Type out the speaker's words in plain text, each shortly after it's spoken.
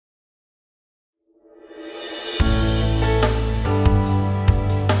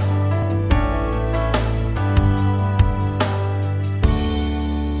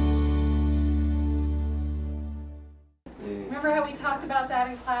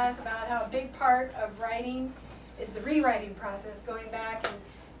class about how a big part of writing is the rewriting process, going back and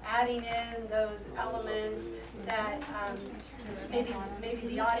adding in those elements that maybe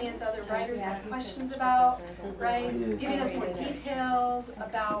the audience, other writers have questions about, right? Giving us more details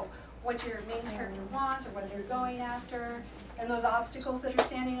about what your main character wants or what they're going after, and those obstacles that are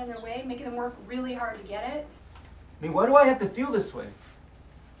standing in their way, making them work really hard to get it. I mean, why do I have to feel this way?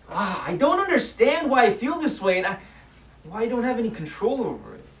 I don't understand why I feel this way, and why I don't have any control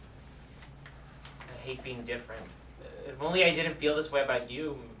over it. I hate being different. If only I didn't feel this way about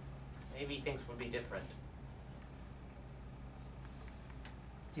you, maybe things would be different.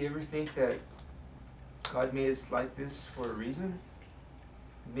 Do you ever think that God made us like this for a reason?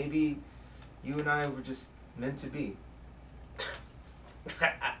 Maybe you and I were just meant to be.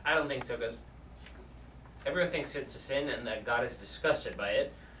 I don't think so, because everyone thinks it's a sin and that God is disgusted by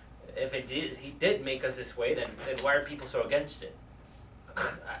it. If he did make us this way, then why are people so against it?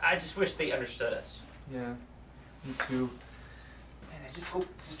 I just wish they understood us. Yeah, me too. Man, I just hope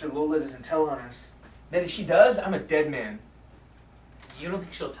Sister Lola doesn't tell on us. Man, if she does, I'm a dead man. You don't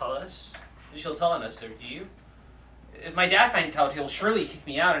think she'll tell us? She'll tell on us, do you? If my dad finds out, he'll surely kick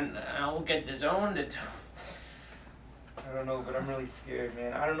me out and I'll get disowned. I don't know, but I'm really scared,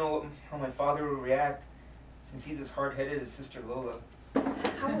 man. I don't know how my father will react, since he's as hard-headed as Sister Lola.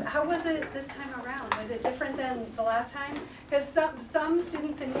 How was it this time around? Was it different than the last time? Because some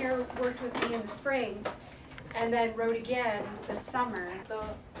students in here worked with me in the spring and then wrote again this summer.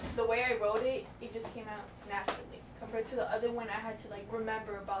 The way I wrote it, it just came out naturally. Compared to the other one, I had to like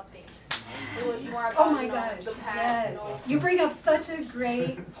remember about things. It was more about oh my gosh, the past. Yes. You bring up such a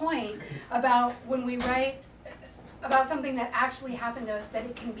great point about when we write about something that actually happened to us, that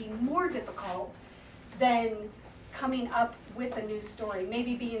it can be more difficult than coming up with a new story.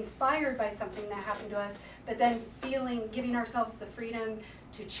 Maybe be inspired by something that happened to us, but then giving ourselves the freedom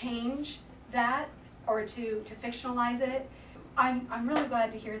to change that or to fictionalize it. I'm really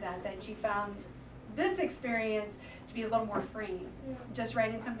glad to hear that you found this experience to be a little more free. Just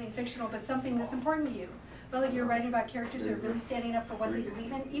writing something fictional, but something that's important to you. But like you're writing about characters who are really standing up for what they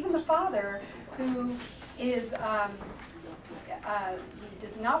believe in. Even the father, who is he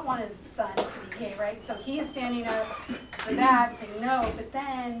does not want his son to be gay, right? So he is standing up for that, saying no. But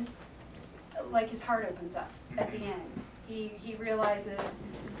then, like, his heart opens up at the end. He realizes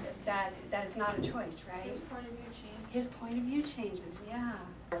that it's not a choice, right? His point of view changes. His point of view changes, yeah.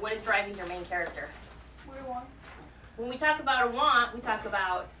 What is driving your main character? What do you want? When we talk about a want, we talk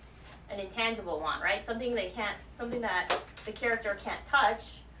about an intangible want, right? Something that the character can't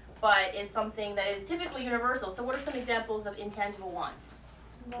touch, but is something that is typically universal. So what are some examples of intangible wants?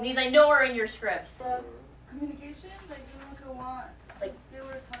 And these I know are in your scripts. Communication, like someone could want, like they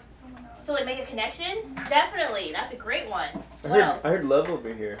were to talk to someone else. So like make a connection? Definitely, that's a great one. What else? I heard love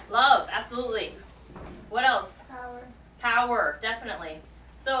over here. Love, absolutely. What else? Power. Power, definitely.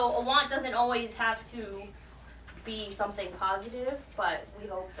 So a want doesn't always have to be something positive, but we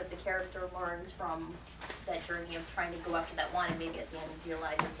hope that the character learns from that journey of trying to go after that want, and maybe at the end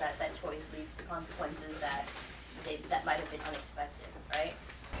realizes that that choice leads to consequences that might have been unexpected, right?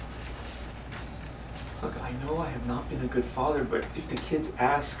 Look, I know I have not been a good father, but if the kids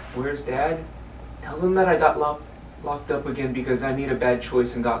ask, where's Dad? Tell them that I got locked up again because I made a bad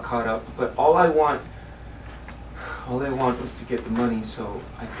choice and got caught up. But all I want was to get the money so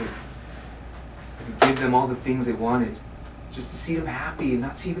I could give them all the things they wanted. Just to see them happy and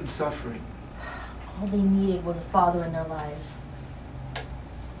not see them suffering. All they needed was a father in their lives.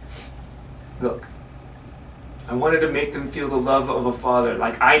 Look, I wanted to make them feel the love of a father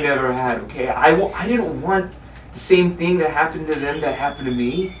like I never had, okay? I didn't want the same thing that happened to them that happened to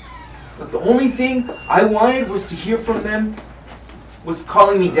me. Look, the only thing I wanted was to hear from them was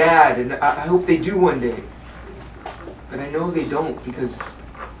calling me Dad, and I hope they do one day. But I know they don't because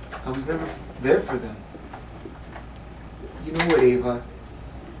I was never there for them. You know what, Ava?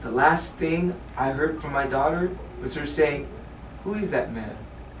 The last thing I heard from my daughter was her saying, "Who is that man?"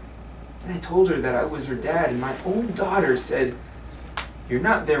 And I told her that I was her dad, and my own daughter said, "You're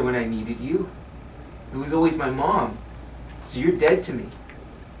not there when I needed you. It was always my mom, so you're dead to me."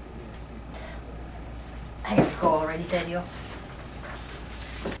 I have to go already, Daniel.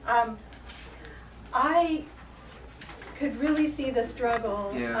 I could really see the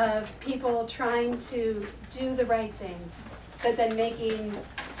struggle of people trying to do the right thing, but then making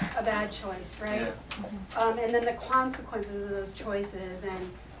a bad choice, right? Yeah. And then the consequences of those choices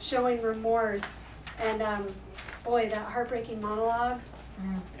and showing remorse. And boy, that heartbreaking monologue.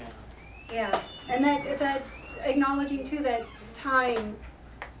 Yeah. And that acknowledging too that time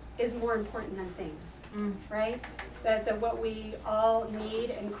is more important than things, right? that what we all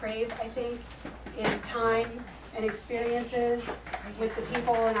need and crave, I think, is time and experiences with the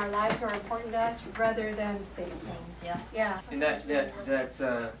people in our lives who are important to us rather than things. Yeah. Yeah. And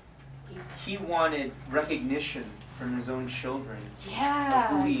that he wanted recognition from his own children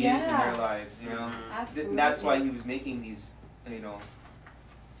Yeah. of who he is in yeah. their lives, you know. Absolutely. And that's why he was making these, you know,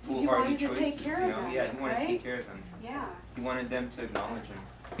 foolhardy wanted to choices. take care you of know, them, yeah, he wanted right? to take care of them. Yeah. He wanted them to acknowledge him.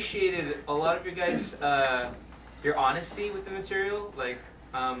 Appreciated a lot of you guys, your honesty with the material. Like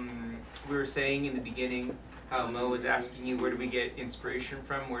we were saying in the beginning, how Mo was asking you, where do we get inspiration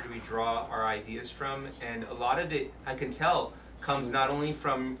from? Where do we draw our ideas from? And a lot of it, I can tell, comes not only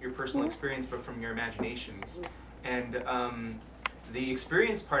from your personal experience, but from your imaginations. And the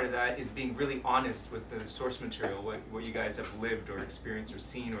experience part of that is being really honest with the source material, what you guys have lived or experienced or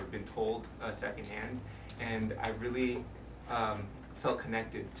seen or been told secondhand. And I really felt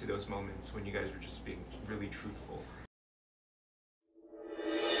connected to those moments when you guys were just being really truthful.